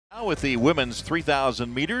With the women's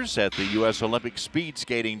 3,000 meters at the U.S. Olympic speed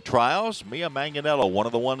skating trials, Mia Manganello, one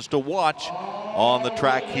of the ones to watch on the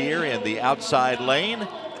track here in the outside lane,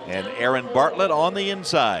 and Erin Bartlett on the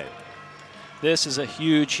inside. This is a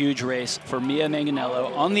huge, huge race for Mia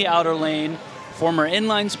Manganello on the outer lane. Former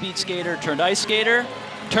inline speed skater turned ice skater,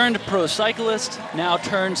 turned pro cyclist, now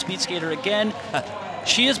turned speed skater again.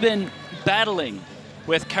 She has been battling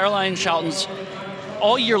with Caroline Schoutens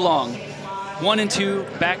all year long. 1 and 2,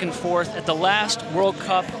 back and forth. At the last World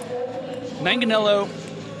Cup, Manganello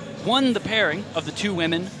won the pairing of the two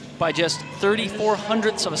women by just 34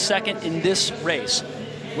 hundredths of a second in this race.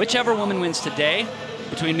 Whichever woman wins today,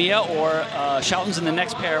 between Mia or Schoutens in the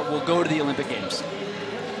next pair, will go to the Olympic Games.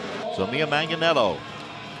 So Mia Manganello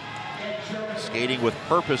skating with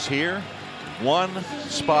purpose here. One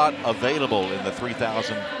spot available in the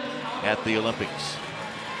 3,000 at the Olympics.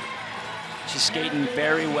 She's skating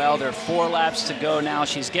very well. There are 4 laps to go now.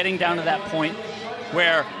 She's getting down to that point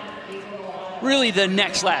where really the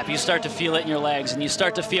next lap you start to feel it in your legs, and you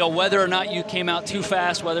start to feel whether or not you came out too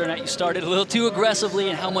fast, whether or not you started a little too aggressively,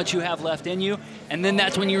 and how much you have left in you. And then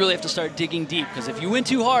that's when you really have to start digging deep, because if you went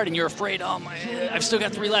too hard and you're afraid, oh my, I've still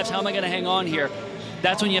got 3 laps, how am I going to hang on here?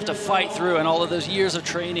 That's when you have to fight through, and all of those years of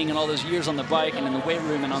training and all those years on the bike and in the weight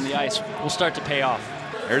room and on the ice will start to pay off.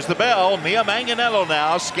 There's the bell. Mia Manganello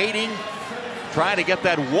now skating, trying to get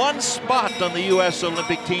that one spot on the U.S.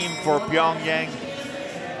 Olympic team for Pyongyang.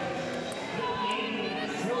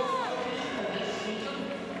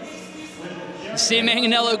 See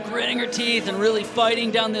Manganello gritting her teeth and really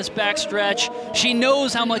fighting down this back stretch. She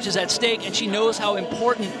knows how much is at stake, and she knows how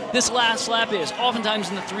important this last lap is. Oftentimes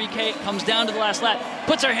in the 3K, it comes down to the last lap,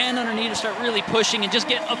 puts her hand on her knee to start really pushing and just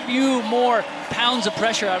get a few more pounds of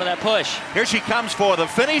pressure out of that push. Here she comes for the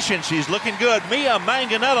finish, and she's looking good. Mia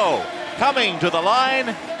Manganello coming to the line,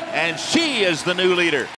 and she is the new leader.